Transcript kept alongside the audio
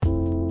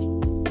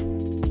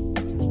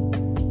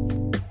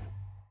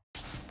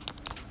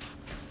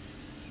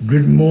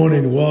Good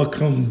morning.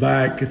 Welcome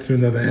back to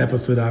another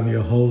episode. I'm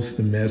your host,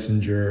 The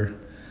Messenger.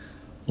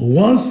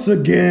 Once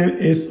again,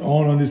 it's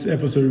on this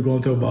episode. We're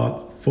going to talk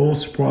about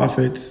false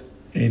prophets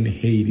in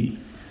Haiti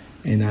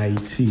and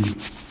Haiti,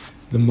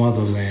 the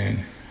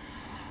motherland.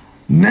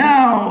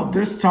 Now,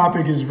 this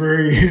topic is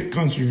very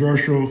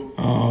controversial,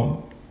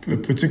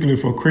 particularly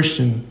for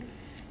Christians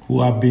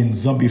who have been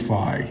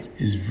zombified.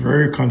 It's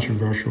very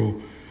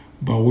controversial,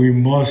 but we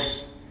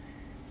must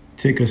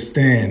take a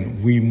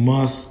stand. We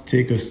must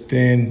take a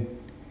stand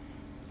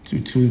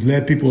to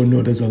let people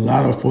know there's a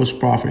lot of false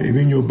prophet.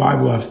 Even your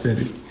Bible have said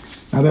it.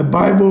 Now, the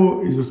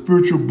Bible is a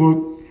spiritual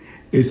book.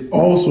 It's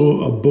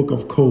also a book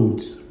of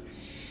codes.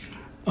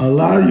 A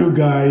lot of you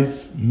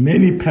guys,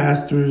 many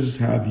pastors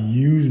have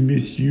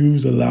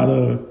misused a lot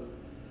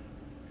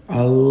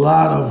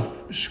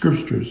of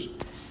scriptures.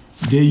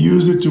 They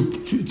use it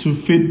to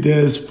fit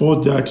their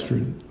false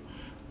doctrine.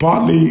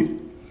 Partly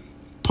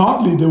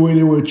the way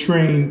they were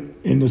trained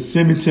in the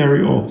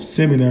cemetery or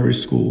seminary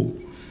school.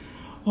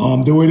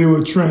 The way they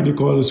were trained, they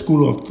call it a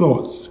school of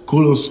thoughts.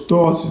 School of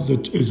thoughts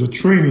is a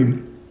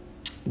training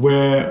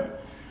where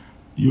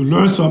you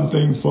learn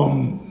something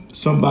from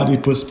somebody's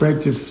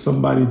perspective,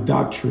 somebody's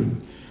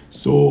doctrine.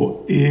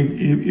 So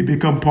it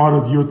become part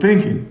of your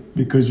thinking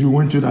because you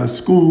went to that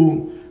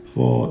school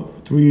for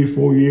 3 or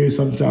 4 years,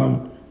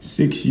 sometimes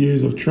 6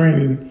 years of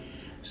training.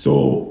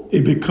 So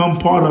it become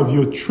part of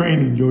your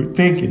training, your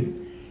thinking.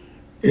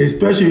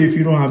 Especially if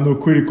you don't have no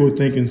critical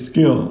thinking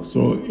skill.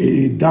 So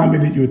it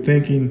dominates your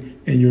thinking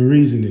and your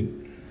reasoning.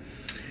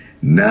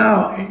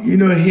 Now,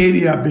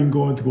 Haiti have been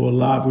going through a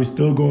lot. We're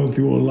still going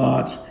through a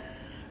lot.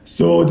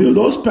 So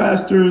those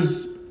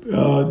pastors,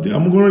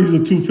 I'm going to use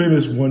the two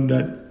famous ones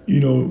that,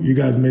 you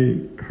guys may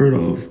heard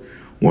of.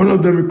 One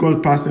of them is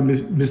called Pastor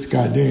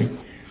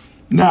Miscadin.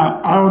 Now,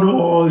 I don't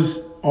know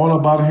all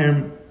about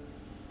him.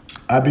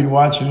 I've been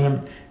watching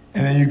him.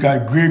 And then you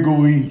got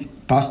Gregory,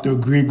 Pastor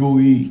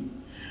Gregory.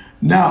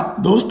 Now,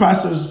 those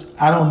pastors,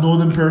 I don't know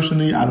them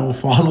personally. I don't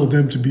follow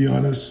them, to be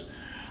honest.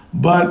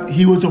 But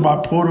he was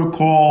about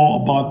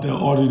protocol, about the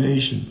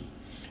ordination.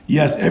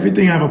 Yes,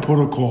 everything have a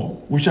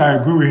protocol, which I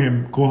agree with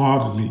him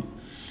wholeheartedly.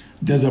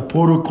 There's a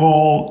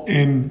protocol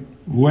in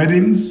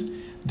weddings.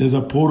 There's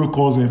a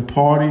protocol in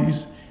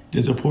parties.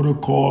 There's a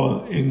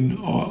protocol in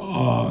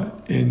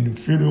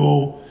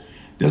funeral.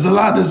 There's a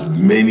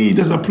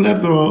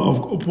plethora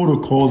of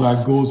protocol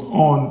that goes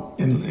on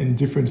in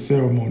different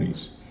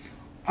ceremonies.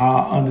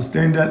 I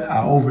understand that.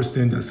 I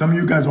understand that. Some of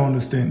you guys don't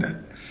understand that.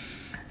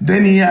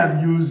 Then he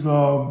have used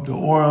the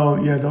oil.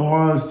 Yeah, the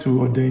oil is to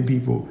ordain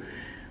people.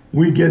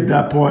 We get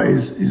that part.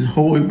 Is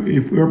holy.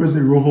 It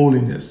represents real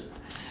holiness.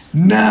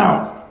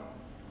 Now,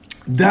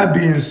 that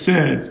being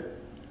said,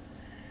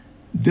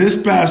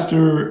 this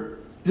pastor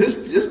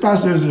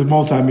is a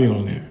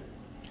multimillionaire.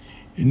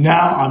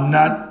 Now, I'm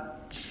not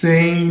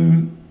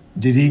saying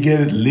did he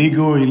get it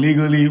legal or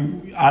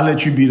illegally. I'll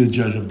let you be the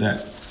judge of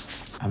that.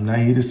 I'm not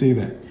here to say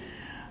that.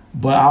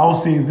 But I'll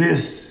say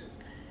this,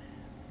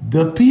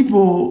 the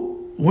people,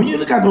 when you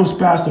look at those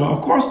pastors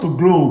across the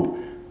globe,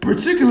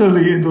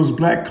 particularly in those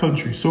black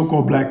countries,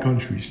 so-called black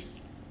countries,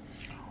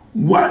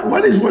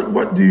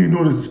 what do you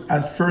notice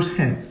at first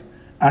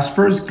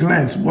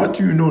glance? What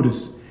do you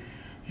notice?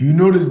 You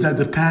notice that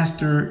the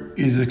pastor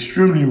is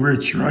extremely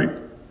rich, right?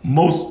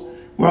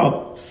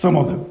 Some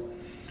of them.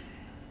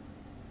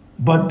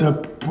 But the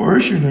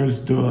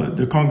parishioners,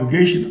 the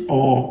congregation,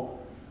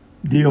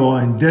 they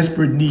are in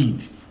desperate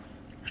need.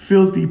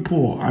 Filthy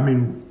poor. I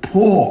mean,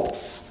 poor.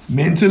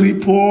 Mentally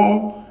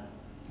poor.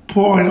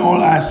 Poor in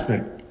all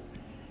aspects.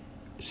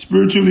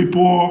 Spiritually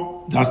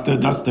poor. That's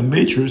the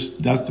matrix.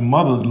 That's the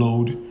mother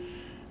load.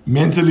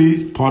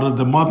 Mentally, part of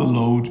the mother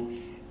load.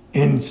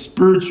 And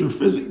spiritual,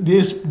 physical,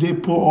 they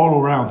poor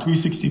all around.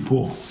 360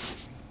 poor.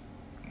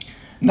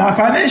 Now,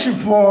 financial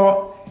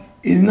poor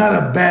is not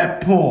a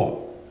bad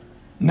poor.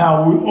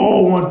 Now, we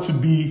all want to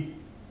be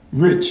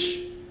rich.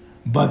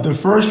 But the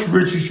first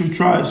rich you should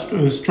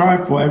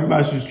strive for,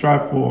 everybody should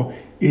strive for,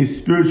 is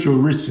spiritual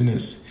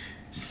richness,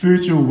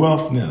 spiritual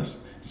wealthness,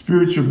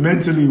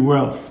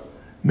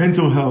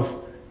 mental health,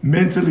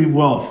 mentally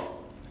wealth.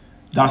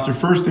 That's the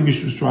first thing you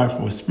should strive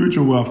for,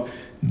 spiritual wealth.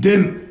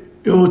 Then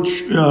it will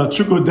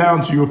trickle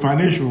down to your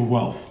financial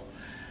wealth.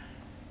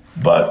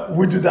 But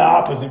we do the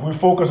opposite. We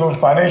focus on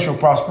financial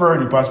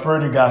prosperity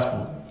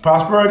gospel.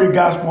 Prosperity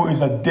gospel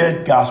is a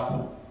dead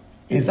gospel.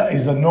 It's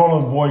a null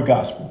and void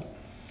gospel.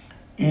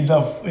 Is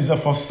a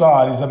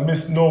facade, is a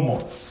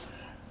misnomer.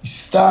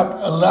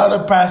 A lot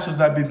of pastors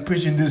have been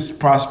preaching this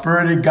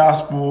prosperity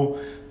gospel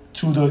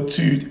to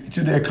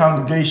their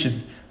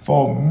congregation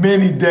for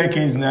many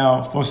decades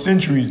now, for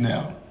centuries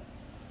now.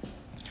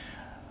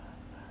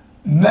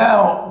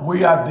 Now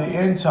we are at the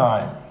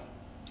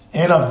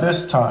end of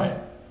this time.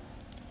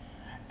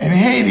 In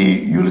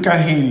Haiti, you look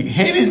at Haiti.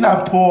 Haiti is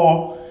not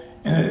poor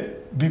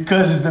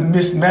because it's the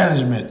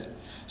mismanagement.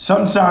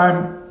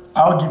 Sometimes,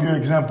 I'll give you an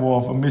example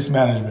of a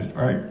mismanagement,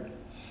 right?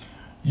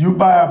 You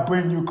buy a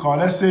brand new car.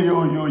 Let's say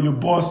your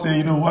boss say,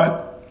 you know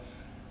what?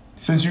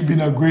 since you've been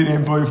a great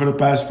employee for the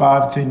past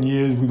 5, 10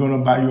 years, we're going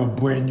to buy you a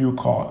brand new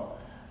car.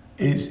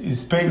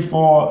 It's paid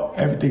for.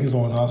 Everything is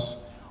on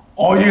us.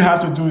 All you have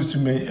to do is to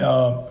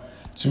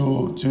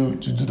do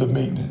the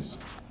maintenance.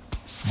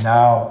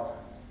 Now,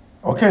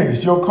 okay,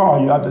 it's your car.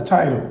 You have the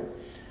title.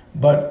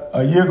 But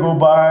a year go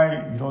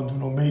by, you don't do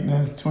no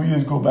maintenance. 2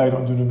 years go by, you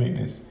don't do no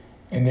maintenance.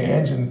 And the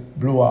engine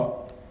blew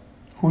up.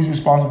 Who's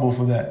responsible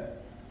for that?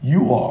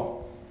 You are.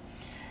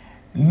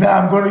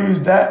 Now, I'm going to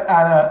use that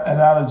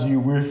analogy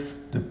with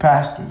the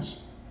pastors.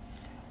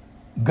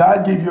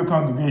 God gave you a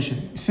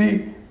congregation.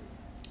 See,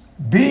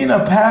 being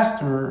a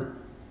pastor,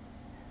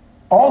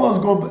 all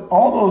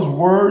those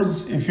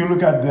words, if you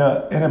look at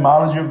the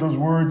etymology of those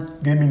words,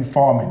 they mean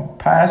farming.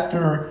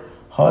 Pastor,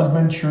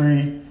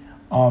 husbandry,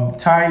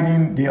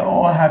 tithing, they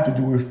all have to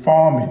do with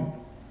farming.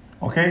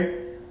 Okay?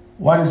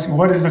 What is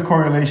the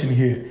correlation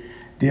here?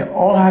 They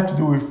all have to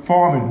do with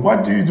farming.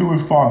 What do you do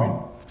with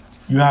farming?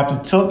 You have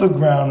to tilt the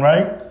ground,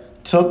 right?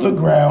 Tilt the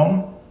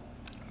ground,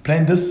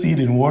 plant the seed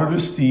and water the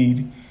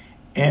seed,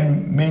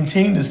 and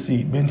maintain the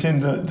seed, maintain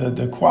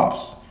the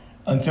crops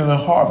until the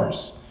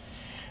harvest.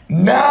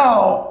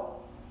 Now,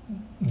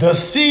 the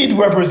seed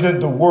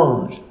represents the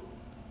word.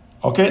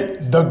 Okay?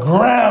 The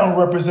ground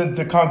represents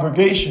the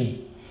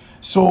congregation.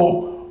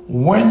 So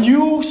when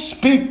you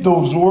speak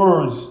those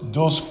words,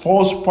 those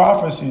false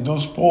prophecies,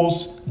 those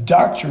false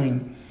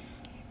doctrine,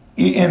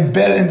 it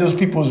embedded in those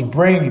people's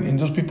brain, in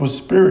those people's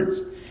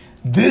spirits.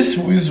 This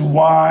is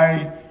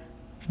why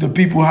the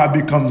people have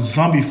become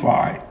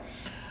zombified.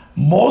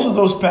 Most of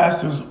those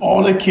pastors,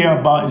 all they care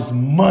about is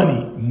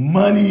money,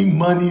 money,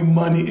 money,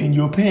 money in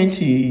your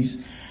panties.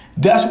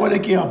 That's what they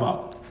care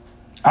about.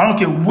 I don't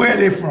care where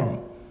they're from.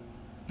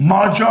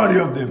 Majority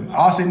of them,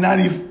 I'll say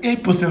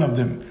 98% of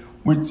them,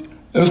 which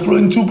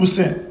excluding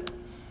 2%.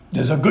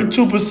 There's a good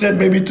 2%,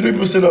 maybe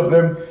 3% of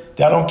them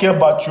that don't care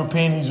about your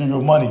pennies or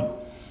your money.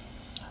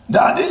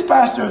 Now, these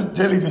pastors,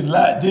 they live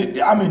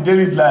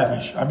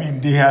lavish. I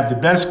mean, they have the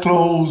best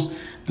clothes,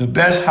 the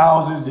best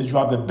houses, they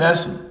drive the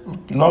best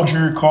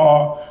luxury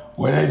car,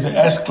 whether it's an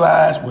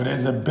S-Class, whether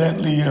it's a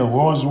Bentley, a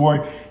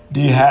Rolls-Royce,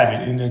 they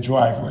have it in their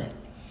driveway.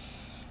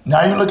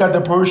 Now you look at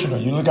the parishioner,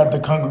 you look at the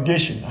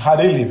congregation, how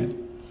they live it.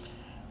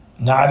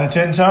 9 out of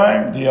 10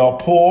 times, they are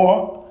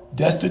poor,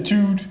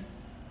 destitute,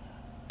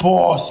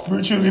 poor,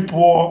 spiritually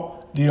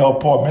poor, they are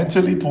poor,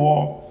 mentally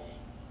poor,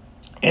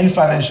 and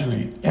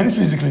financially, and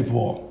physically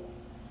poor.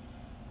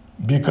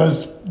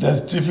 Because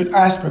there's different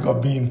aspects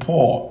of being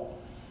poor.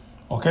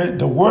 Okay?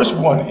 The worst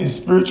one is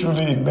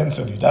spiritually and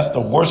mentally. That's the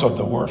worst of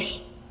the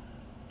worst.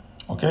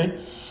 Okay?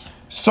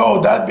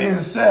 So that being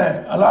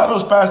said, a lot of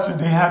those pastors,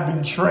 they have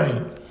been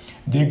trained.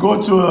 They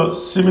go to a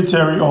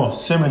cemetery or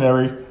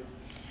seminary.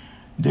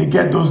 They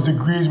get those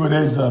degrees where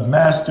there's a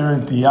master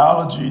in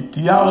theology.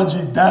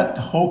 Theology, that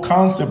whole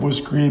concept was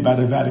created by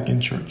the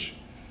Vatican Church.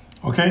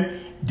 Okay?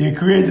 They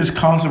create this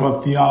concept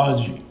of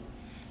theology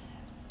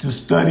to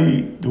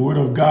study the Word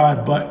of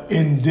God, but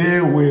in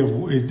their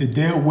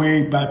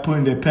way by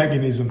putting their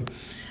paganism.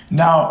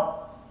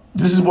 Now,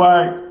 this is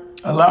why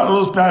a lot of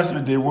those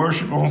pastors, they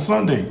worship on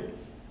Sunday.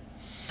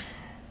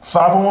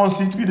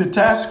 501c3, the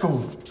tax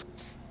code.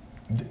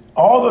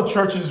 All the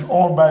churches are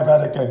owned by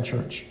Vatican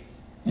Church.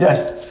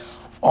 Yes,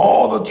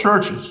 all the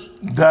churches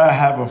that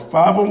have a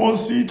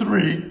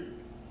 501c3,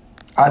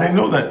 I didn't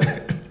know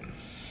that.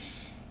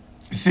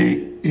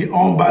 See, it's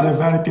owned by the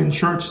Vatican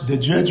Church. The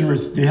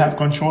Jesuits, they have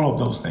control of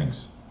those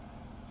things.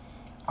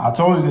 I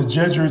told you the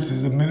Jesuits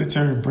is the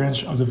military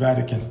branch of the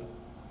Vatican.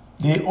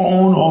 They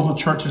own all the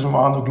churches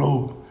around the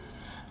globe.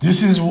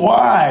 This is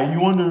why you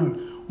wonder,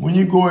 when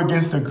you go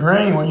against the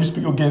grain, when you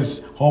speak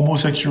against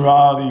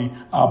homosexuality,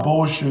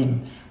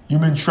 abortion,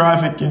 human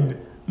trafficking,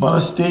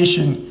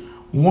 molestation,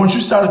 once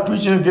you start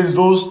preaching against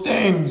those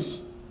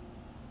things,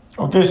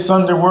 okay,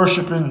 Sunday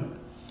worshiping,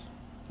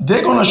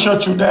 they're going to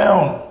shut you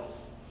down.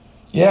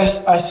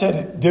 Yes, I said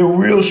it. They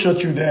will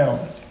shut you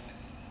down.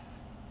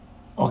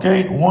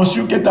 Okay? Once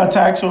you get that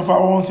tax on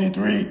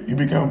 501c3, you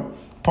become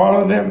part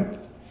of them,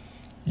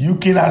 you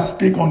cannot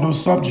speak on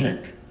those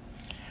subjects.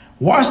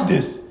 Watch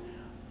this.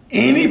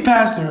 Any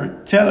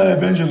pastor,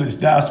 televangelist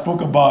that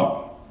spoke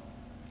about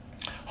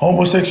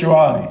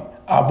homosexuality,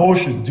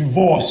 abortion,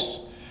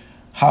 divorce,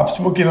 have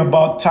spoken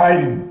about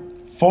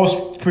tithing, false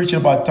preaching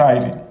about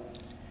tithing,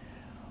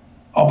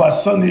 about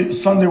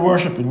Sunday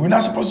worshiping. We're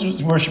not supposed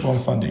to worship on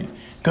Sunday.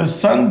 Because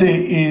Sunday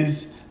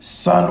is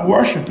sun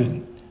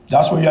worshiping.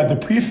 That's why you have the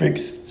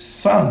prefix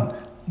sun,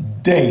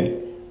 day.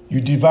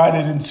 You divide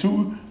it in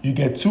two, you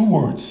get two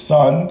words,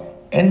 sun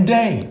and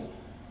day.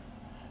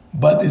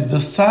 But it's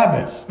the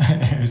Sabbath.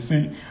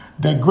 See,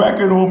 the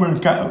Greco-Roman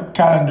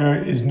calendar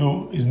is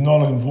null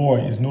and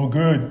void. It's no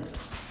good.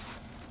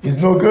 It's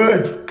no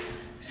good.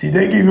 See,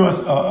 they give us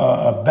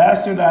a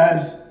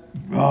bastardized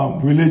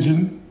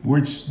religion,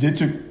 which they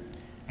took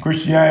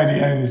Christianity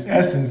and in its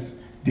essence,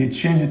 they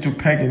changed it to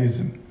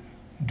paganism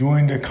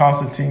during the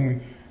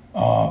Constantine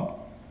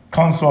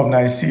Council of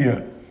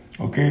Nicaea,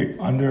 okay,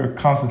 under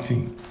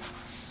Constantine.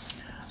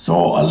 So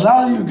a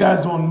lot of you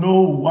guys don't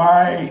know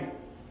why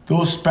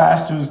those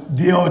pastors,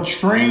 they are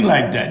trained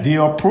like that. They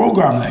are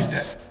programmed like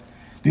that.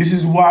 This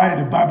is why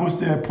the Bible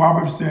said,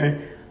 Proverbs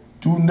said,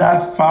 do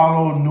not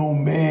follow no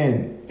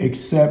man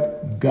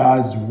except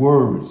God's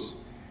words.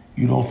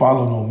 You don't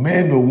follow no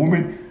man, no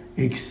woman,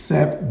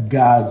 except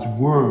God's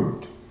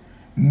word.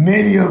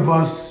 Many of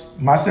us,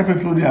 myself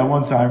included at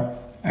one time,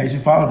 I used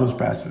to follow those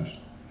pastors.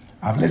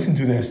 I've listened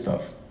to their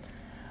stuff.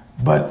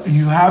 But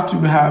you have to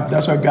have,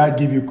 that's why God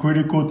gave you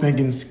critical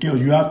thinking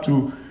skills. You have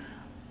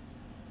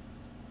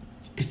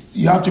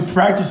to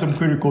practice some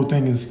critical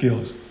thinking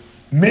skills.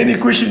 Many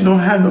Christians don't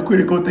have no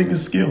critical thinking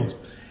skills.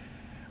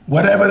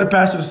 Whatever the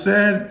pastor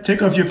said,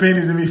 take off your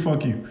panties and me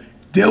fuck you.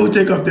 They will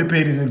take off their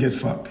panties and get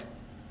fucked.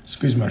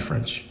 Excuse my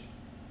French.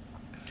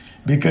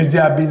 Because they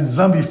have been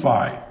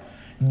zombified.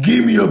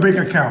 Give me your bank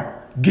account.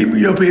 Give me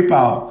your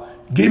PayPal.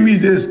 Give me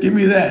this. Give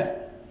me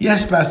that.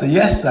 Yes, Pastor.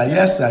 Yes, sir.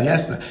 Yes, sir.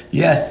 Yes, sir.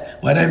 Yes,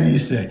 whatever you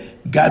say.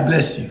 God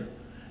bless you.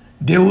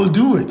 They will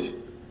do it.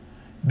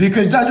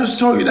 Because that just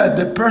shows you that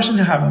the person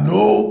have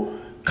no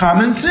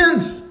common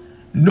sense.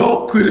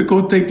 No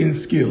critical thinking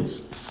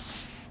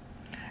skills.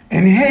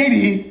 And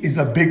Haiti is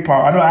a big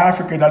problem. I know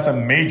Africa, that's a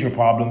major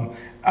problem.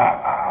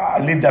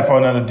 I leave that for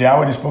another day. I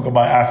already spoke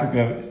about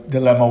Africa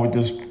dilemma with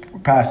those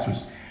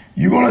pastors.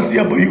 You're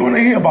gonna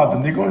hear about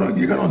them.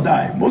 You're gonna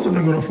die. Most of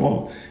them are gonna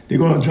fall. They're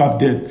gonna drop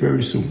dead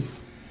very soon.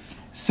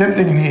 Same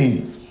thing in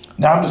Haiti.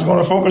 Now I'm just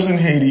gonna focus on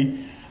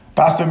Haiti.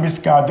 Pastor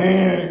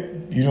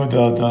Miscardin, you know,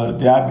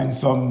 there have been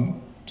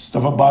some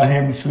stuff about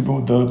him sleeping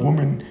with the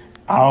woman.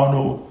 I don't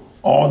know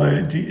all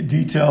the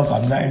details.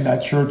 I'm not in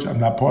that church. I'm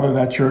not part of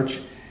that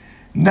church.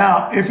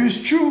 Now, if it's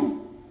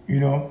true, you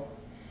know,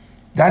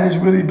 that is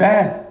really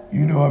bad.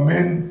 You know, a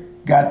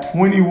man got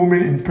 20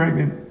 women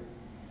impregnated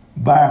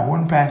by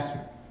one pastor.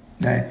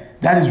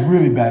 That is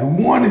really bad.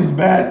 One is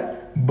bad,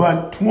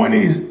 but 20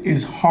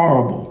 is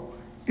horrible.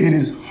 It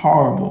is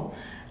horrible.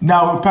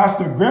 Now, with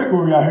Pastor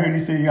Gregory, I heard he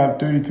say he have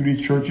 33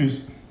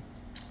 churches.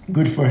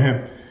 Good for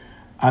him.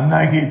 I'm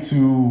not here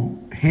to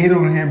hate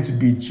on him, to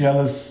be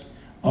jealous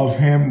of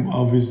him,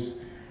 of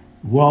his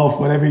wealth,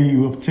 whatever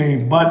he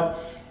obtained. But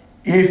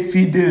if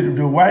he did it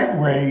the right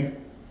way,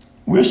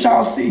 we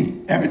shall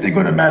see. Everything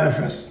going to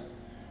manifest.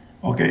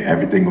 Okay?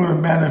 Everything going to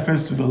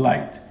manifest to the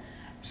light.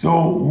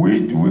 So I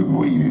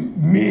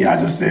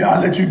just say,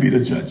 I'll let you be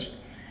the judge.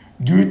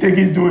 Do you think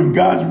he's doing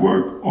God's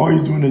work or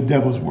he's doing the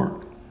devil's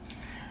work?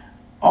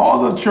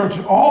 All the church,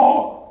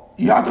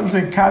 you have to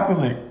say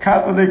Catholic.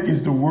 Catholic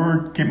is the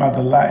word, came out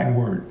the Latin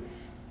word.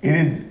 It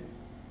is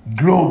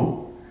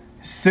global.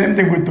 Same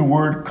thing with the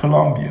word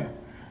Columbia.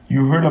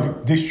 You heard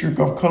of District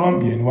of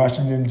Columbia in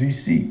Washington,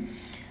 D.C.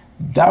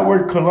 That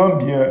word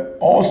Columbia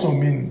also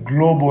means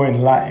global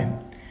in Latin.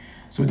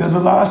 So there's a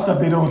lot of stuff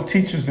they don't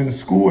teach us in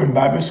school, in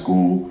Bible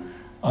school,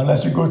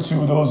 unless you go to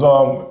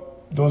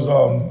those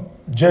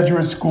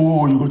Jesuit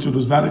school or you go to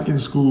those Vatican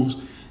schools.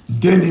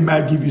 Then they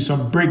might give you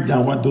some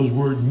breakdown what those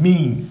words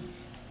mean.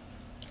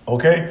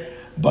 Okay?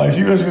 But if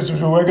you guys go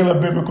to a regular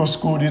biblical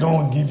school, they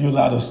don't give you a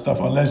lot of stuff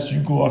unless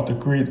you go off the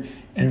grid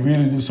and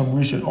really do some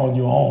research on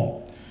your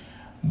own.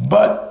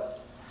 But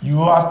you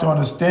have to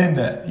understand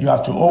that. You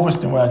have to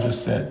understand what I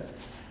just said.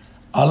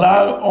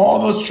 All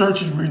those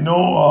churches we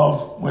know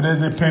of, whether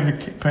it's a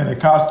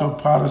Pentecostal,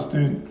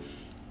 Protestant,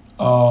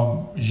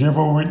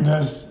 Jehovah's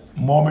Witness,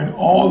 Mormon,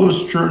 all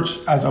those churches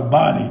as a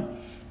body,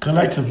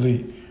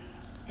 collectively,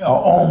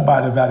 are owned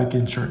by the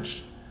Vatican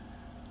Church.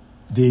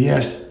 They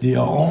are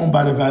owned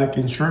by the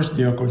Vatican Church.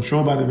 They are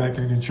controlled by the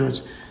Vatican Church.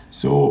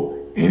 So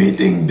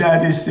anything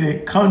that they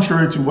say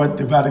contrary to what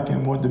the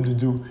Vatican want them to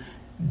do,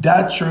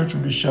 that church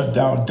will be shut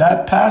down.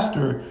 That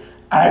pastor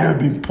either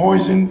be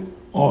poisoned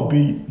or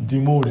be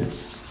demoted.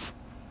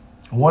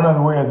 One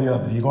other way or the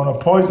other. You're going to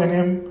poison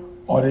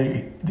him or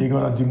they're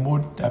going to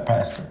demote that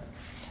pastor.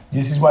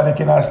 This is why they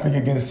cannot speak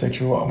against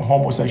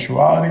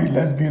homosexuality,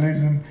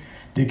 lesbianism.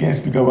 They can't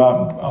speak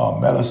about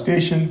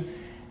molestation.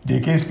 They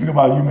can't speak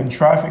about human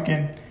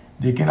trafficking.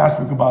 They cannot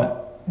speak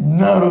about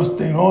none of those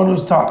things, all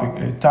those topics,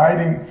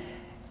 tithing.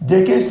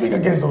 They can't speak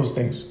against those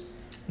things.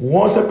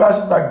 Once the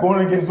pastors are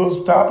going against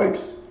those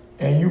topics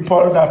and you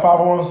part of that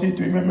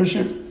 501c3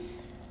 membership,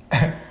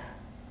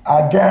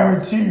 I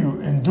guarantee you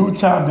in due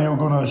time they are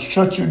going to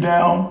shut you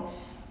down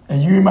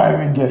and you might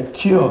even get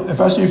killed,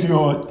 especially if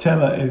you're a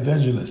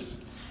tele-evangelist.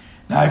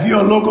 Now, if you're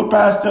a local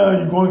pastor,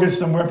 you're going to get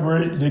some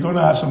reparation. They're going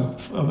to have some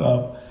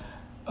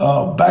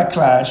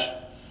backlash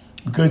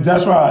because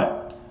that's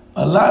why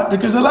a lot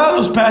of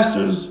those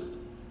pastors,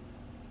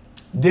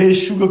 they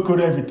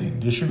sugarcoat everything.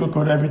 They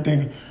sugarcoat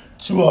everything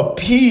to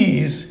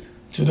appease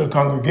to the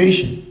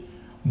congregation.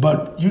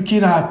 But you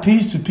cannot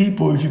appease to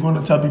people if you're going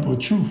to tell people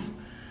the truth.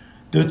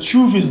 The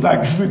truth is like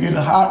freaking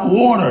hot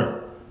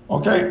water,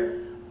 okay?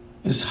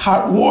 It's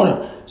hot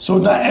water. So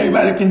not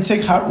everybody can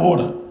take hot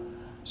water.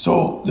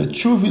 So the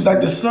truth is like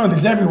the sun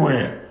is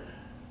everywhere,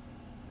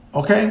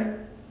 okay?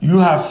 You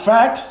have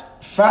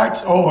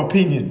facts or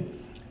opinion.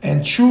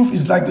 And truth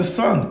is like the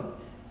sun.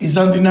 It's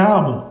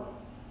undeniable.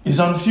 It's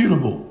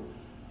unfutable.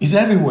 It's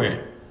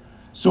everywhere.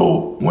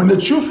 So when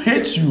the truth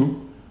hits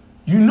you,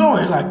 you know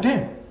it like,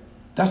 damn,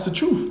 that's the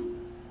truth.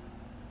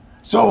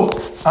 So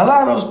a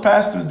lot of those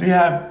pastors, they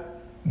have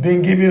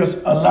been giving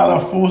us a lot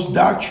of false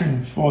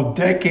doctrine for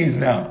decades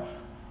now.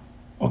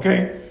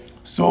 Okay?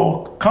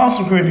 So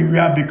consequently, we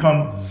have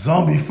become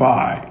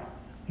zombified,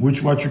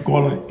 which what you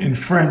call it in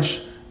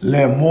French,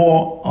 les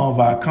morts en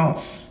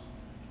vacances.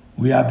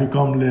 We have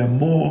become les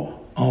morts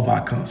en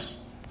vacances.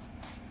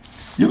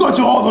 You go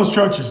to all those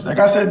churches, like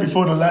I said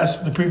before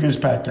the previous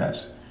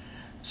podcast.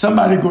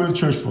 Somebody go to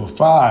church for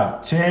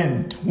 5,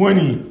 10,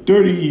 20,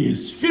 30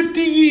 years,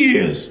 50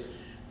 years.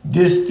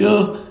 They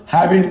still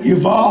haven't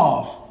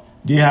evolved.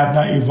 They have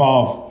not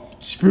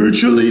evolved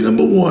spiritually,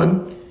 number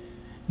one.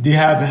 They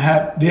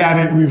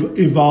haven't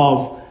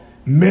evolved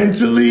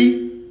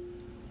mentally.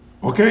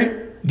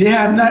 Okay? They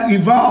have not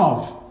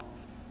evolved.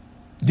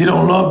 They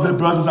don't love their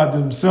brothers like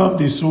themselves.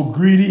 They're so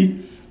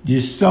greedy. They're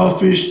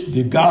selfish.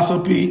 They're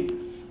gossipy.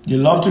 They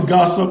love to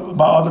gossip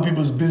about other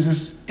people's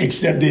business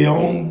except their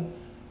own.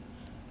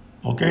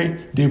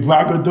 Okay? They're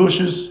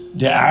braggadocious.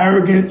 They're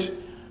arrogant.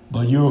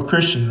 But you're a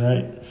Christian,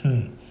 right?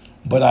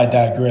 But I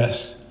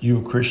digress.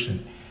 You're a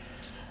Christian.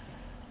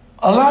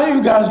 A lot of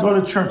you guys go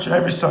to church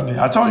every Sunday.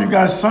 I told you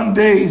guys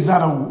Sunday is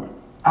not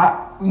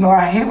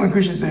I hate when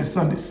Christians say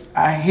Sundays.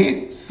 I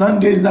hate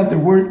Sunday is not the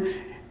word.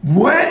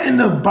 Where in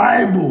the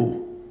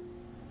Bible,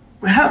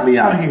 help me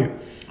out here.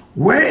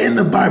 Where in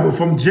the Bible,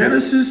 from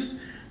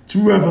Genesis to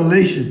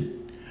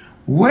Revelation,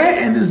 where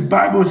in this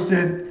Bible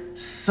said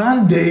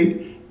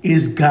Sunday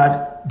is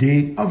God's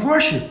day of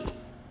worship?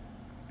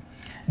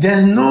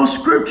 There's no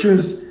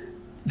scriptures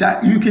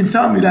that you can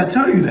tell me that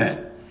tell you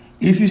that.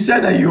 If you said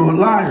that, you're a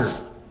liar.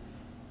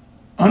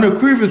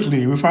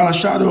 Unequivocally, without a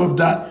shadow of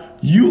doubt,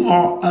 you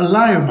are a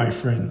liar, my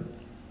friend.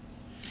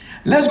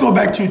 Let's go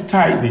back to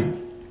tithing.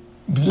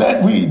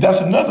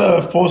 That's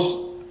another false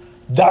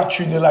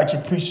doctrine they like to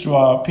preach to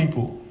our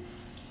people.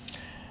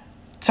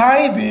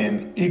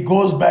 Tithing, it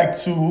goes back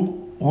to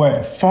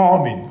where?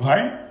 Farming,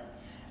 right?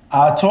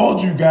 I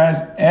told you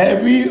guys,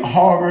 every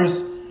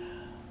harvest,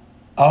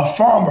 a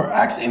farmer,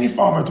 ask any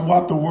farmer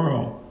throughout the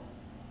world,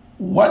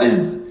 what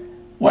is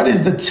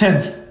the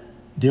 10th?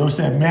 They'll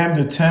say, ma'am,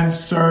 the 10th,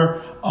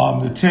 sir,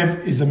 the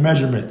 10th is a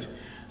measurement.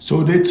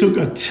 So they took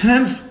a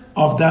 10th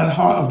of that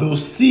of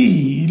those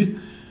seed,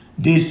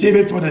 they save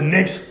it for the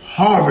next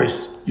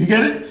harvest. You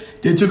get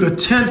it? They took a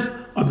 10th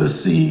of the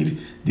seed,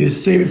 they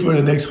save it for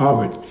the next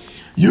harvest.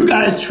 You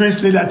guys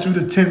translate that to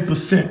the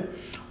 10%.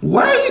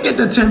 Where do you get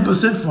the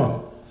 10%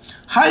 from?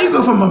 How you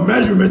go from a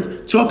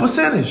measurement to a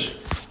percentage?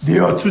 They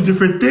are two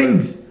different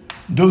things.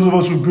 Those of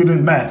us who are good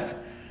in math.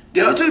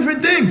 They are two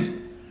different things.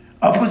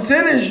 A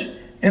percentage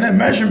and a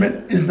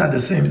measurement is not the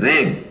same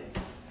thing.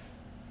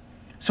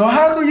 So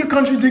how can you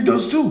contradict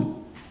those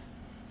two?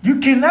 You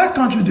cannot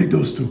contradict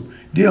those two.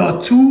 They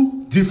are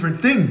two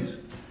different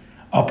things.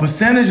 A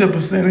percentage,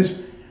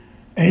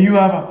 and you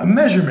have a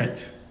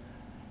measurement.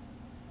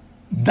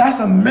 That's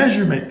a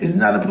measurement. It's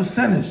not a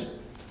percentage.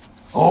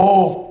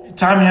 Oh,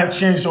 time have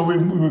changed, so we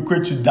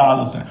equate to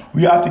dollars.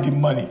 We have to give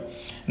money.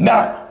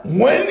 Now,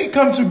 when it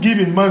comes to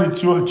giving money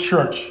to a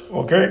church,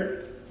 okay,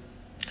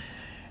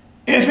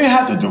 if it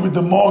had to do with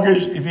the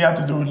mortgage, if it had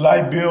to do with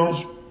light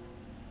bills,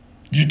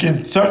 you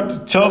can tell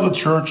the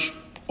church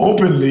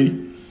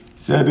openly,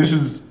 say this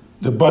is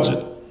the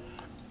budget.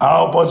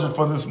 Our budget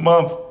for this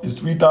month is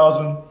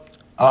 $3,000.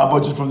 Our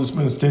budget for this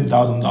month is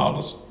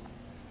 $10,000.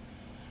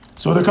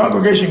 So the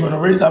congregation is going to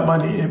raise that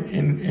money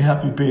and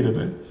help you pay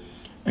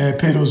and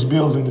pay those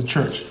bills in the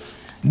church.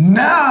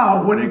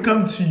 Now, when it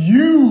comes to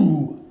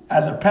you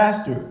as a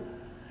pastor,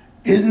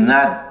 it's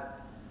not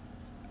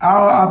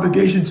our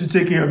obligation to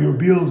take care of your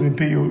bills and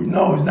pay your...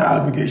 No, it's not our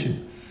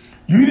obligation.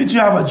 You need to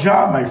have a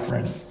job, my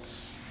friend.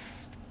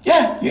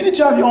 Yeah, you need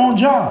to have your own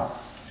job.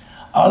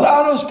 A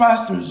lot of those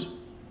pastors,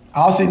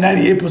 I'll say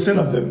 98%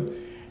 of them,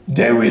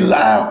 they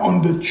rely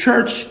on the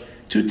church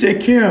to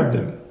take care of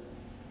them.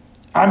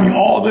 I mean,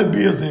 all their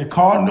bills, their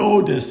car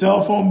note, their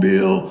cell phone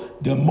bill,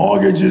 their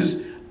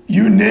mortgages,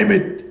 you name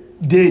it,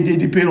 they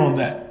depend on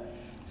that.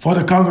 For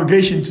the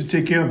congregation to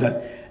take care of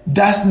that.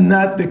 That's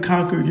not the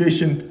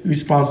congregation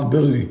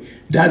responsibility.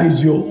 That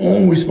is your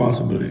own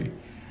responsibility.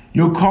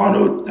 Your car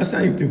note, that's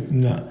not anything.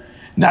 No.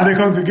 Now the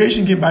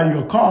congregation can buy you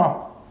a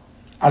car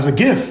as a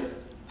gift.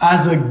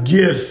 As a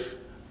gift.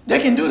 They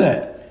can do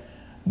that.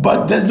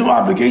 But there's no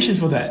obligation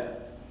for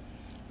that.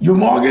 Your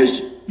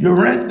mortgage, your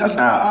rent, that's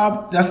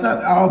not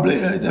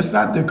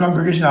the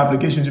congregation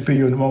obligation to pay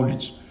your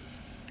mortgage.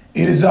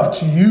 It is up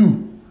to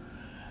you.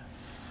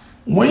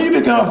 When you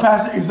become a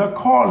pastor, it's a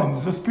calling.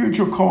 It's a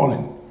spiritual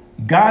calling.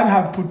 God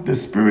has put the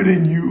spirit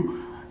in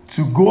you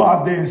to go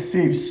out there and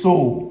save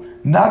soul.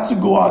 Not to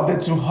go out there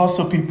to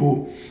hustle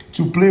people,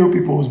 to play with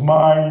people's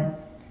mind,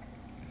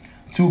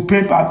 to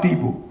pimp out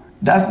people.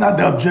 That's not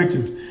the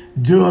objective.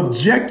 The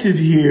objective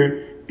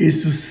here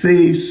is to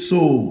save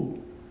soul.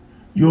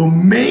 Your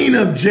main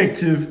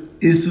objective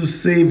is to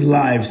save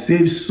lives,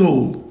 save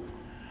soul.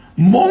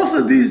 Most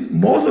of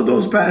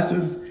those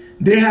pastors,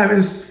 they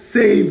haven't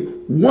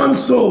saved one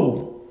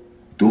soul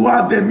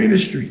throughout their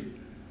ministry.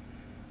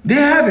 They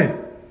haven't.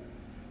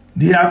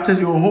 They have to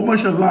do a whole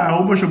bunch of lie, a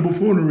whole bunch of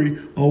buffoonery,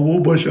 a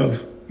whole bunch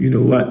of, you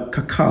know what,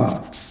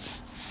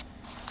 caca.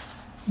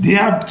 They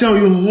have tell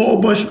you a whole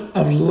bunch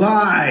of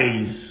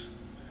lies.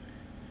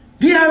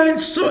 They haven't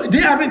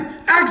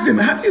asked them,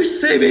 have you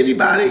saved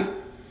anybody?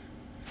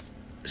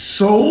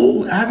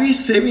 Soul? Have you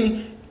saved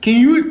me? Can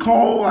you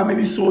recall how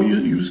many souls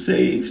you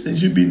saved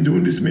since you've been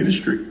doing this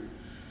ministry?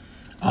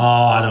 Oh,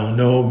 I don't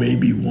know,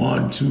 maybe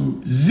 1,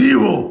 2,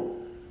 0.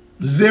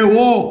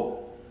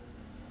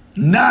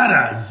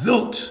 Nada,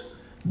 zilch.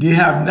 They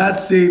have not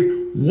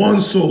saved one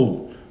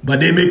soul, but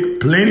they make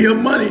plenty of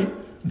money.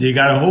 They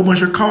got a whole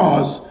bunch of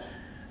cars.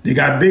 They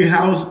got big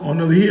house on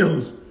the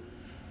hills.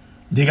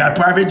 They got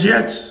private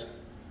jets.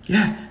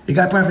 Yeah, they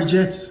got private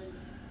jets.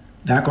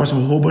 That costs a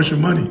whole bunch of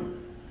money.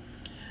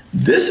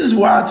 This is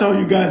why I tell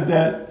you guys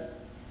that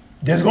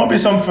there's going to be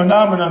some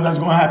phenomenon that's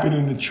going to happen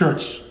in the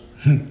church.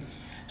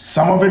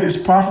 Some of it is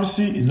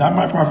prophecy. It's not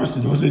my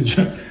prophecy. Don't say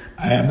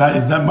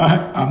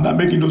I'm not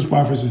making those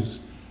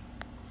prophecies.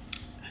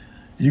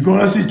 You're going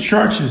to see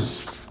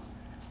churches.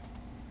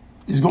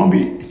 Church going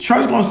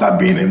to start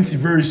being empty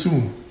very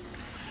soon.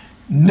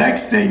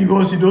 Next thing you're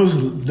going to see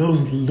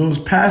those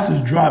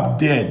pastors drop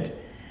dead.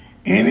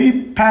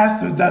 Any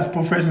pastor that's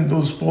professing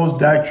those false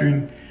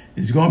doctrine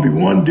is going to be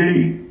one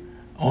day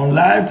on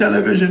live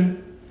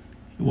television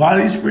while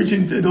he's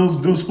preaching to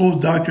those false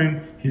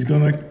doctrine. He's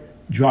going to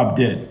drop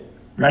dead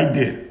right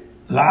there,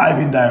 live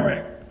and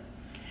direct.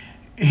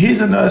 Here's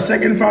another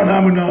second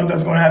phenomenon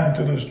that's going to happen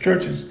to those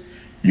churches.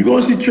 You're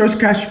going to see church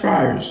catch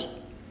fires,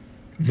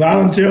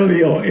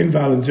 voluntarily or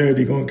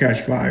involuntarily. Going to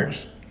catch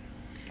fires.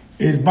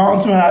 It's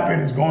bound to happen.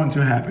 It's going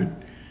to happen.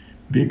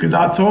 Because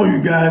I told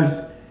you guys,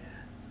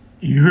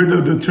 you heard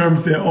the term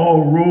say,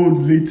 all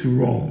roads lead to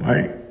Rome,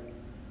 right?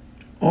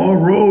 All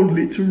roads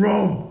lead to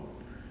Rome.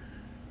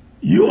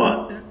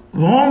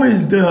 Rome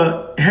is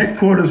the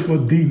headquarters for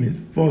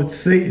demons, for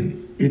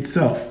Satan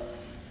itself.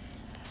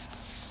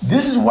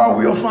 This is why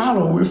we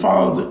follow. We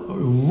follow the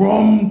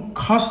Rome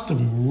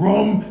custom,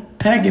 Rome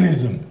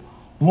paganism,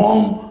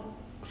 Rome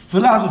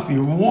philosophy,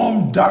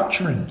 Rome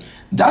doctrine.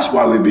 That's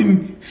why we've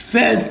been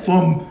fed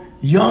from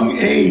young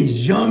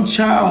age, young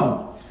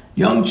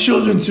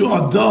children to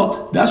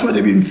adult. That's why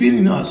they've been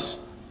feeding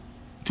us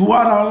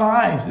throughout our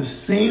lives, the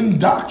same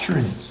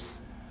doctrines.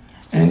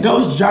 And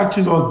those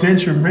doctrines are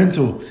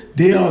detrimental.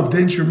 They are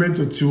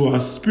detrimental to our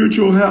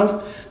spiritual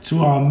health, to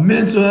our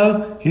mental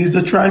health. Here's the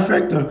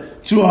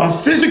trifecta. To our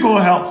physical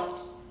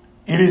health.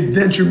 It is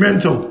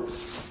detrimental.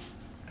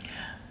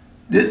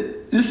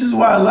 This is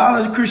why a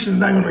lot of Christians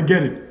are not going to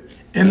get it.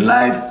 In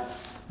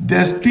life,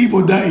 there's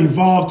people that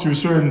evolve to a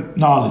certain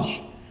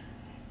knowledge.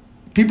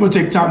 People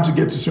take time to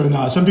get to certain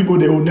knowledge. Some people,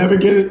 they will never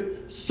get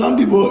it. Some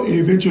people,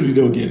 eventually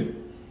they'll get it.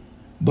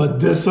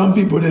 But there's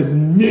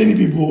many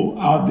people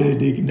out there,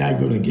 they're not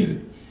going to get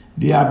it.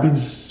 They have been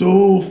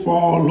so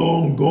far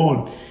long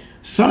gone.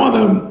 Some of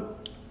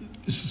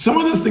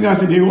those things I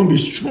say, they won't be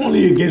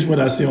strongly against what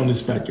I say on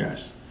this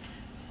podcast.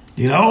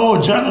 You know,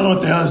 oh, John, I don't know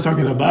what the hell he's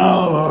talking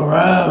about.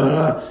 Blah, blah,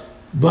 blah.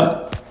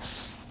 But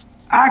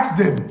ask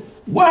them,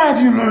 what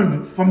have you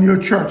learned from your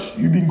church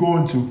you've been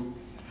going to?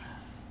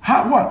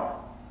 What?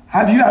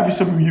 Have you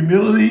some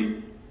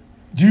humility?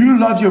 Do you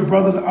love your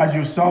brothers as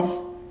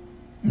yourself?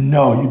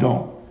 No, you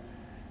don't.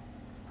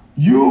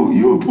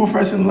 You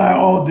professing lie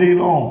all day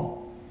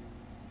long.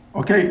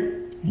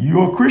 Okay?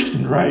 You're a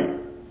Christian, right?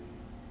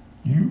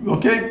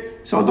 Okay?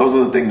 So those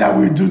are the things that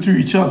we do to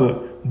each other,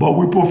 but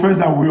we profess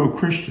that we're a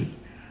Christian.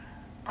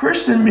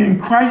 Christian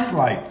means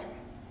Christ-like.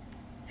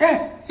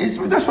 Yeah,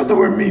 that's what the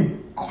word means.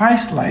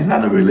 Christ-like. It's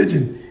not a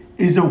religion.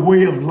 It's a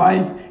way of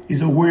life.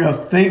 It's a way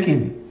of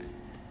thinking.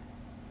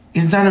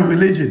 It's not a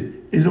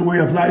religion. It's a way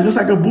of life. Just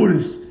like a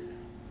Buddhist.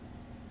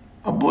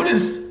 A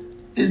Buddhist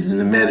is a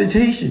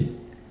meditation.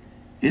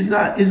 It's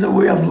a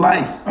way of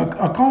life.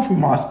 A Kung Fu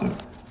master.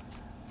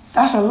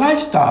 That's a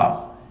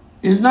lifestyle.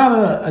 It's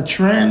not a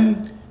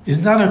trend.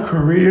 It's not a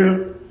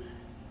career.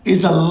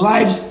 It's a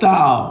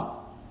lifestyle.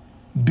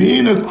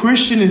 Being a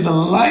Christian is a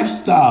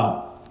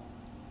lifestyle.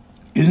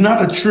 It's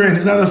not a trend.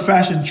 It's not a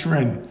fashion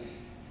trend.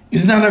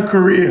 It's not a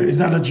career. It's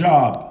not a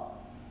job.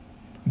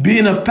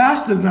 Being a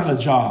pastor is not a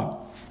job.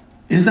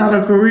 It's not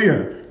a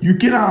career. You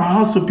cannot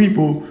hustle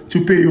people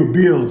to pay your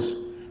bills,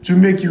 to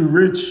make you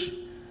rich.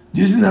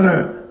 This is not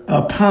a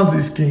Ponzi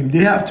scheme. They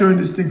have turned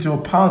this thing to a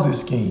Ponzi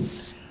scheme.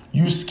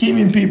 You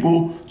scheming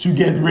people to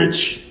get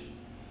rich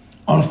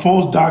on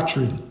false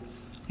doctrine.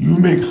 You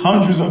make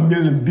hundreds of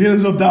millions,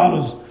 billions of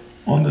dollars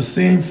on the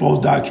same false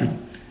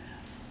doctrine.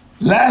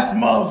 Last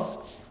month,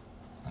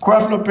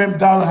 Creflo Pimp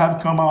Dollar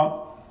have come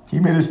out. He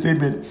made a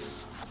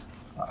statement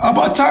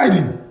about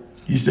tithing.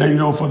 He said,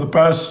 for the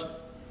past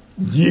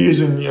years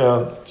and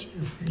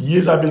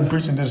years I've been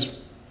preaching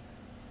this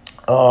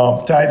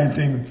tithing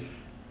thing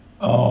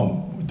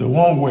the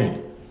wrong way.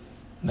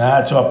 Now I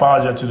had to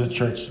apologize to the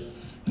church.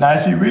 Now,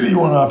 if you really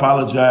want to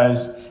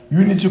apologize,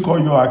 you need to call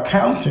your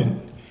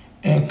accountant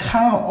and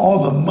count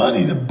all the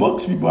money, the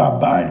books people are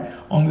buying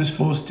on this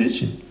false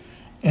teaching.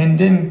 And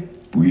then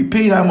we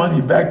pay that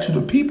money back to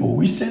the people.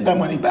 We send that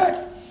money back.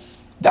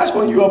 That's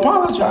when you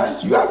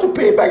apologize. You have to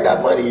pay back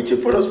that money you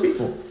took for those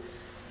people.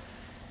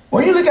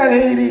 When you look at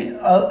Haiti,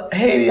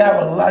 Haiti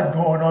have a lot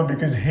going on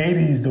because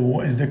Haiti is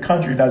the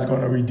country that's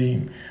going to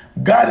redeem.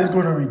 God is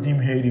going to redeem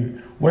Haiti,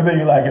 whether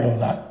you like it or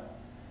not.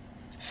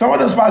 Some of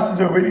those pastors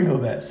already know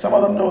that. Some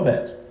of them know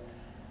that.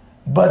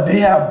 But they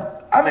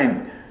have, I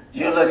mean,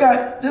 you look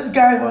at this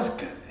guy was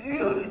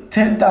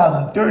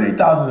 10,000,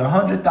 30,000,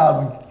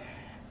 100,000,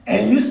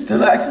 and you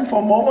still asking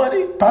for more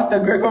money? Pastor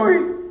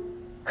Gregory?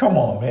 Come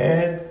on,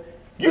 man.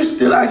 You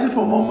still asking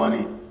for more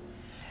money?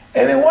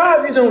 And then what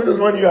have you done with this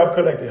money you have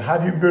collected?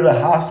 Have you built a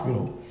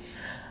hospital?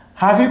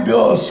 Have you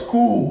built a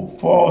school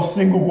for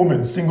single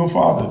women, single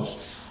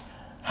fathers?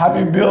 Have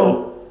you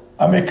built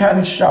a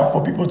mechanic shop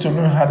for people to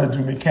learn how to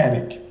do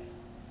mechanic?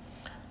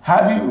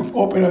 Have you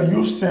opened a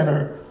youth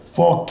center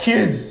for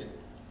kids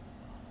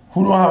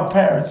who don't have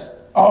parents,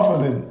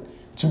 offering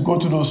to go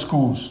to those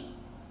schools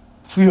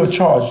free of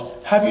charge?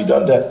 Have you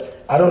done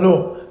that? I don't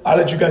know. I'll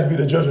let you guys be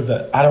the judge of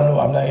that. I don't know.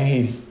 I'm not in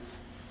Haiti.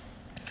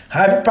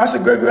 Have you, Pastor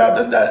Gregory, have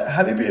done that?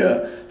 Have you been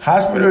a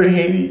hospital in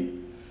Haiti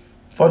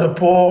for the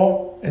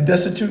poor and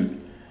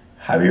destitute?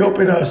 Have you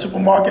opened a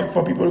supermarket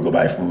for people to go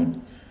buy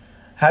food?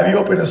 Have you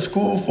opened a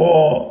school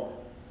for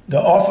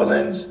the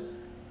orphans,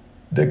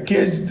 the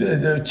kids,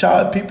 the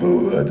child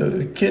people,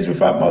 the kids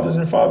without mothers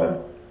and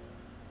father?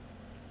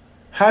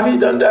 Have you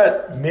done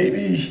that?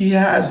 Maybe he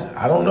has.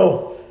 I don't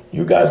know.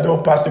 You guys know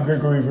Pastor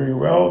Gregory very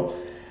well.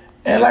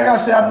 And like I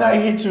said, I'm not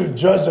here to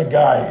judge the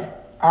guy.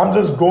 I'm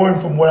just going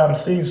from what I'm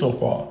seeing so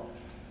far.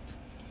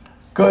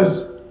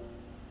 Because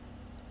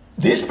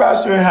this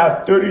pastor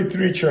have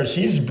 33 churches.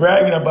 He's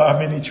bragging about how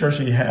many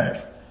churches he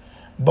have.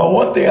 But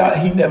one thing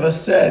he never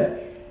said,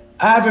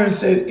 I haven't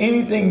said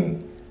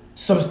anything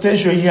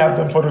substantial he have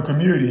done for the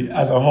community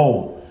as a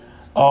whole.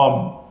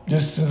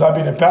 Just since I've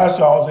been a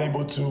pastor, I was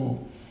able to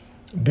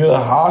build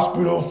a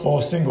hospital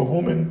for single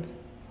women,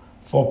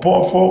 for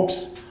poor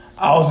folks.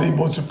 I was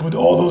able to put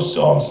all those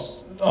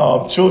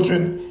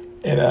children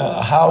in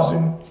a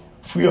housing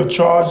free of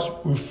charge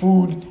with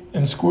food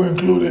and school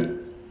included.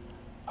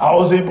 I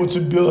was able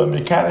to build a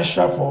mechanic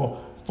shop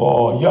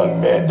for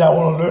young men that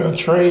want to learn a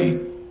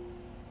trade.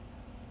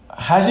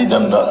 Has he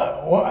done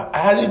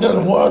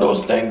one of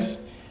those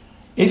things?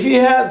 If he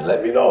has,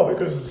 let me know,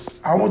 because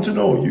I want to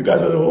know. You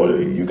guys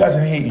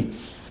in Haiti.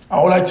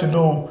 I would like to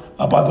know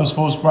about those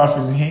false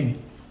prophets in Haiti.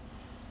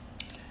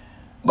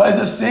 But it's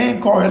the same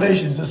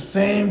correlation. It's the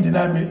same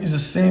dynamic. It's the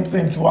same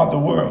thing throughout the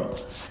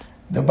world.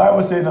 The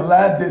Bible says in the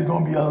last days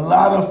going to be a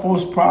lot of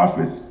false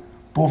prophets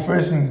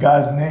professing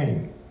God's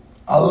name.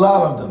 A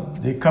lot of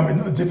them. They come in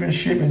a different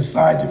shape,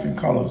 inside, different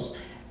colors.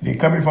 They're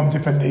coming from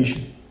different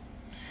nations.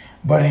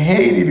 But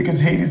Haiti, because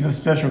Haiti is a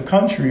special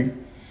country,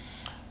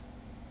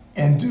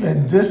 and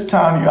in this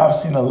time you have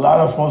seen a lot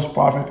of false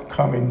prophets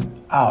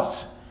coming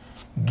out,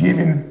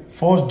 giving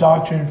false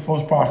doctrine,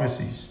 false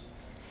prophecies.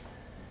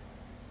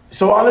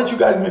 So I'll let you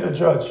guys be the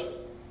judge.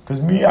 Because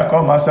me, I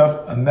call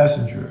myself a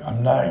messenger.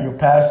 I'm not your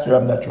pastor.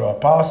 I'm not your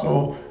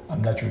apostle.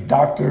 I'm not your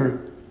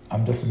doctor.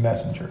 I'm just a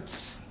messenger.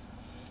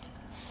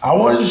 I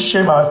wanted to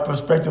share my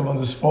perspective on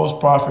this false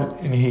prophet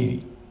in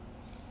Haiti.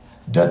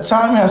 The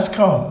time has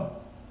come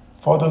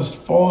for this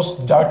false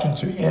doctrine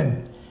to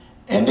end.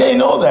 And they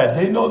know that.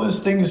 They know this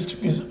thing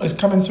is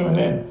coming to an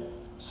end.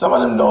 Some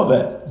of them know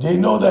that. They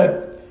know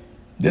that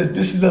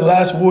this is the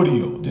last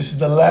rodeo. This is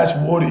the last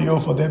rodeo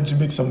for them to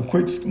make some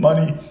quick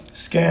money,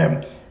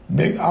 scam.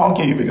 I don't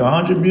care. You make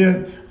 100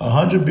 million,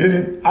 100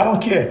 billion. I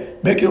don't care.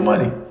 Make your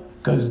money.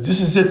 Because this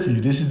is it for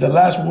you. This is the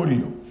last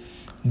rodeo.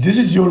 This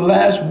is your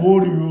last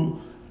rodeo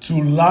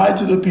to lie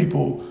to the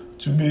people,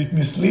 to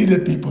mislead the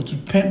people, to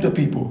pimp the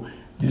people.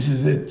 This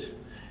is it.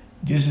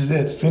 This is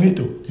it.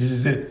 Finito. This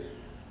is it.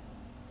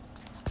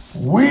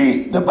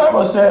 The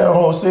Bible said in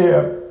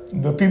Hosea,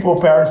 the people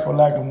perish for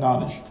lack of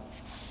knowledge.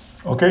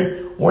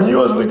 Okay? When you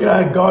was looking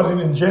at God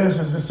in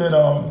Genesis, it said,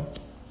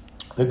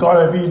 the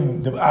Garden of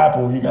Eden, the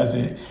apple, you guys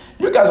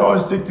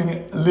always take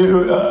things a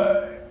little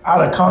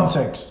out of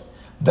context.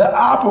 The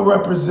apple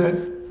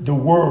represents the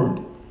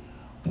word.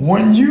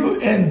 When you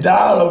in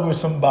dialogue with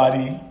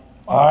somebody,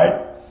 all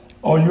right,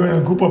 or you're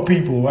in a group of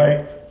people,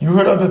 right, you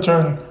heard of the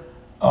term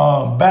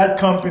bad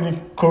company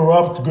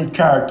corrupts good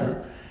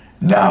character.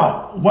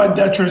 Now, what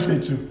that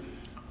translates to,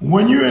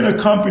 when you're in a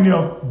company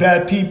of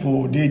bad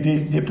people,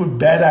 they put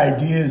bad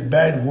ideas,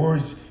 bad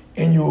words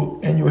in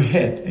your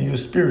head, in your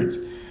spirit.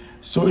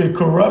 So it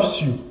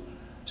corrupts you.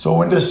 So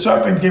when the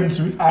serpent came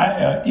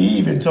to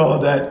Eve and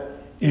told her that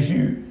if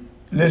you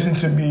listen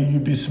to me,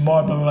 you'll be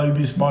smart, blah, blah, blah, you'll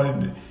be smart,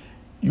 and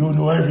you'll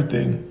know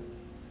everything.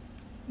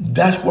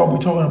 That's what we're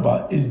talking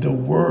about, is the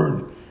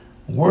word.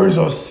 Words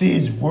are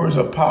seeds, words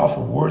are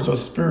powerful, words are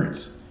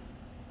spirits.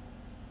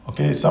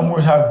 Okay, some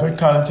words have good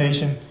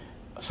connotation,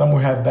 some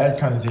words have bad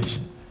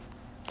connotation.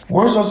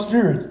 Words are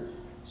spirit.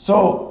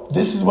 So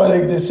this is what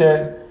they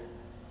said,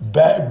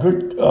 bad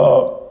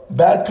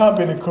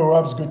company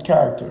corrupts good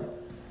character.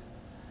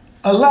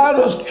 A lot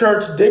of those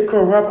churches, they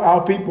corrupt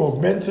our people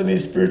mentally,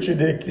 spiritually.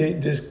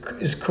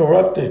 It's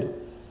corrupted.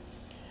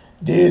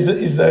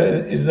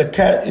 A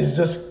cat is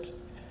just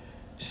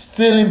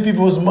stealing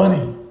people's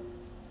money,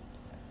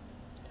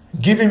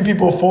 giving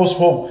people false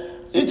hope.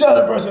 You tell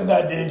the person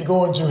that they're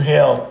going to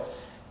hell.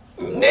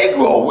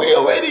 Negro, we're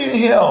already in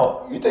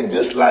hell. You think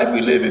this life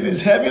we live in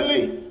is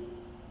heavenly?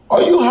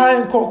 Are you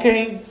high in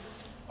cocaine?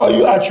 Are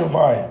you out your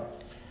mind?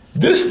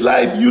 This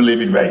life you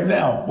living right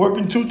now,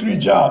 working 2-3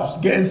 jobs,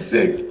 getting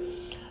sick,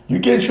 you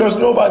can't trust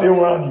nobody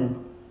around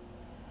you.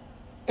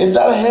 Is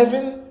that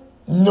heaven?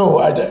 No,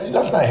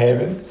 that's not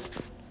heaven.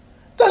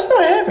 That's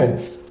not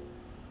heaven.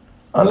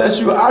 Unless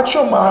you're out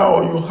your mind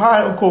or you're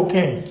high on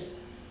cocaine.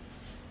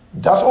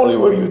 That's the only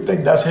way you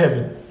think that's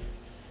heaven.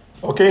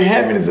 Okay,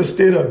 heaven is a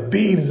state of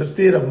being, is a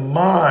state of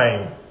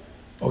mind.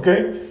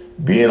 Okay,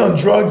 being on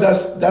drugs,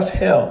 that's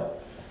hell.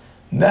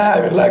 Not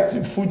having like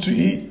food to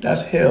eat,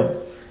 that's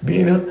hell.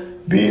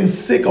 Being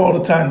sick all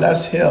the time,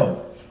 that's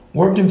hell.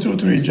 Working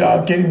 2-3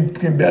 jobs,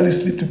 can barely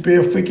sleep to pay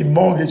a freaking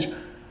mortgage,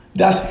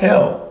 that's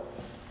hell.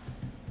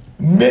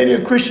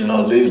 Many Christians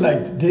don't live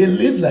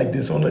like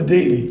this on a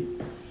daily.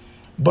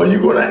 But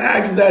you're gonna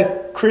ask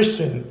that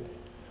Christian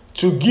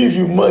to give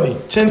you money,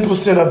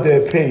 10% of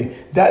their pay.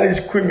 That is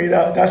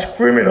criminal. That's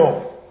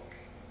criminal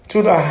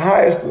to the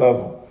highest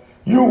level.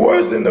 You're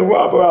worse than the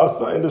robber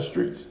outside in the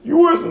streets. You're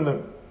worse than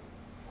them.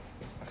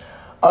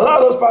 A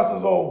lot of those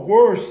pastors are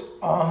worse,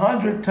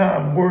 100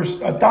 times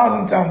worse,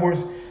 1,000 times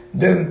worse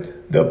than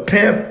the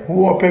pimp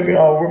who are pimping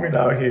our women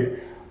out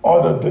here,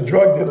 or the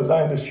drug dealers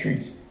out in the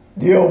streets.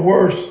 They are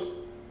worse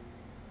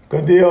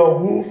because they are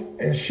wolf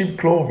in sheep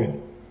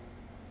clothing.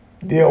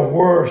 They are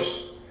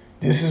worse.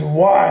 This is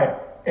why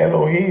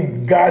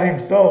Elohim, God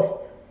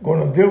himself,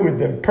 going to deal with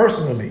them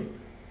personally.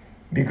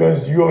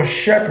 Because you're a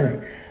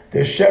shepherd.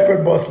 The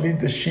shepherd must lead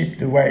the sheep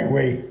the right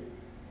way.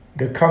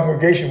 The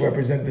congregation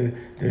represents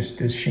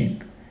the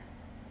sheep.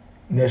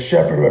 The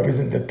shepherd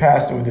represents the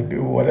pastor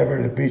or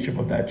whatever, the bishop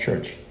of that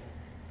church.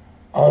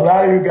 A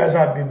lot of you guys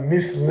have been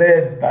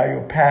misled by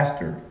your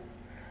pastor.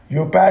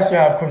 Your pastor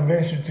have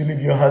convinced you to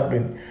leave your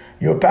husband.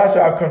 Your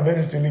pastor have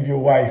convinced you to leave your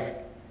wife.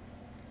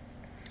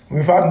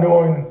 Without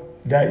knowing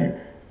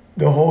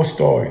the whole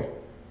story.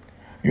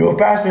 Your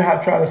pastor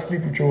have tried to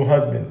sleep with your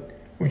husband,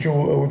 with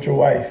your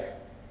wife.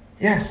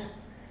 Yes.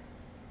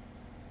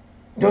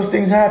 Those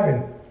things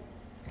happen.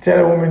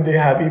 Tell a woman they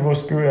have evil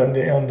spirit on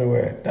their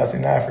underwear. That's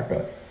in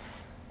Africa.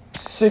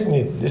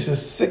 Sickening. This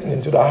is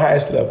sickening to the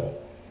highest level.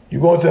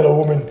 You go tell a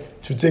woman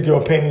to take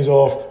your panties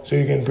off so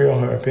you can pray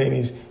on her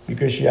panties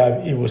because she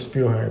have evil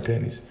spirit on her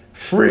panties.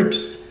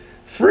 Freaks.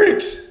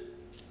 Freaks.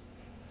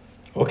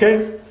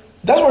 Okay?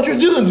 That's what you're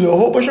dealing with. A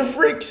whole bunch of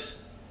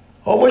freaks.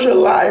 A whole bunch of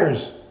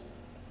liars.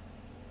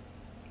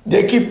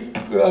 They keep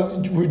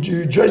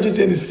judges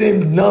in the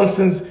same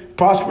nonsense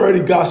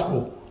prosperity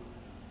gospel.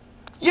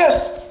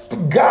 Yes,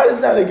 God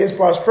is not against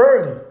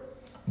prosperity.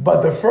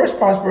 But the first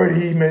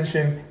prosperity he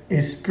mentioned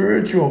is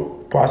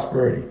spiritual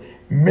prosperity,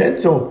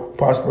 mental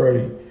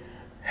prosperity,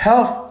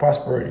 health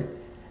prosperity.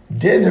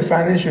 Then the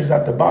financial is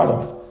at the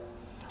bottom.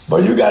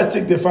 But you guys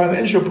take the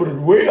financial, put it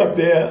way up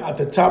there at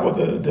the top of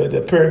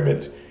the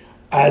pyramid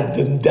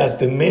that's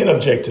the main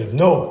objective.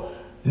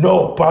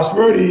 No,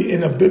 prosperity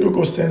in a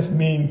biblical sense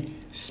means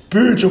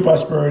spiritual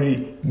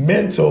prosperity,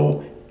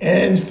 mental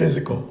and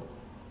physical,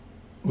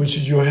 which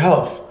is your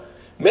health.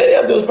 Many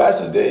of those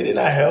pastors, they're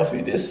not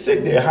healthy. They're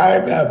sick. They're high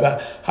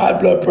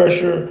blood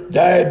pressure,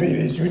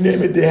 diabetes, you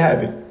name it, they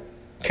have it.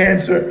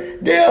 Cancer.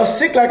 They are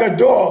sick like a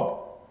dog,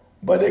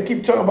 but they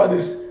keep talking about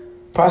this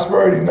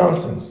prosperity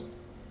nonsense.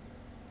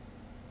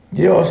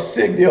 They are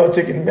sick. They are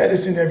taking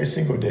medicine every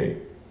single day.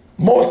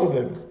 Most of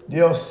them,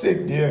 they are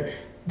sick.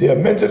 They are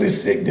mentally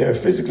sick. They are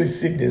physically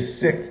sick. They're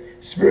sick.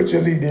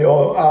 Spiritually, they're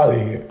all out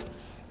of here.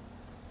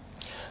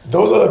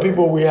 Those are the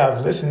people we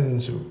have listened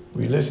to.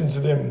 We listen to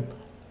them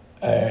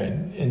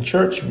in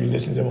church. We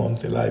listen to them on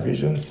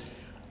television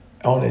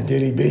on a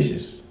daily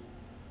basis.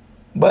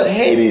 But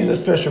Haiti is a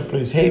special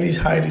place. Haiti is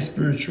highly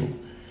spiritual.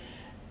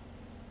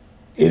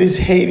 It is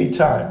Haiti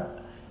time.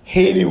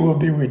 Haiti will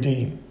be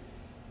redeemed.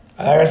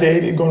 Like I said,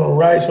 Haiti is going to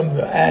rise from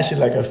the ashes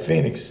like a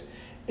phoenix.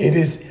 It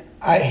is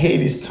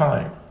Haiti's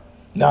time.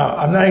 Now,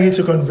 I'm not here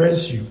to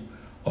convince you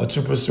or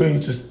to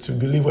persuade you to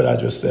believe what I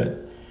just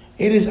said.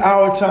 It is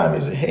our time.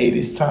 It's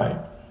Haiti's time.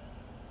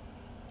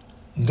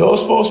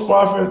 Those false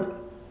prophets,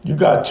 you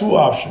got two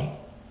options.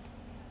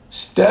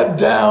 Step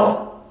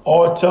down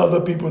or tell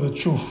the people the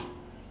truth.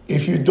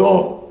 If you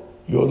don't,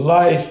 your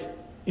life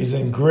is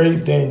in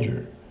grave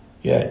danger.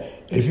 Yeah,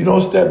 if you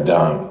don't step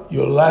down,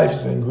 your life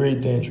is in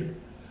great danger.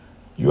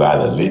 You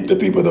either lead the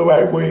people the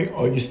right way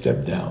or you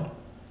step down.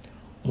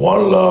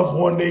 One love,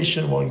 one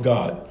nation, one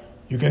God.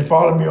 You can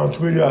follow me on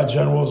Twitter at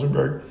John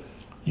Rosenberg.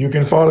 You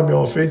can follow me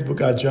on Facebook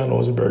at John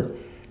Rosenberg.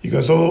 You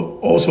can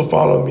also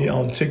follow me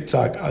on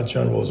TikTok at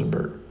John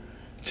Rosenberg.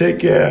 Take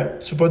care.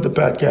 Support the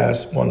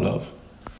podcast. One love.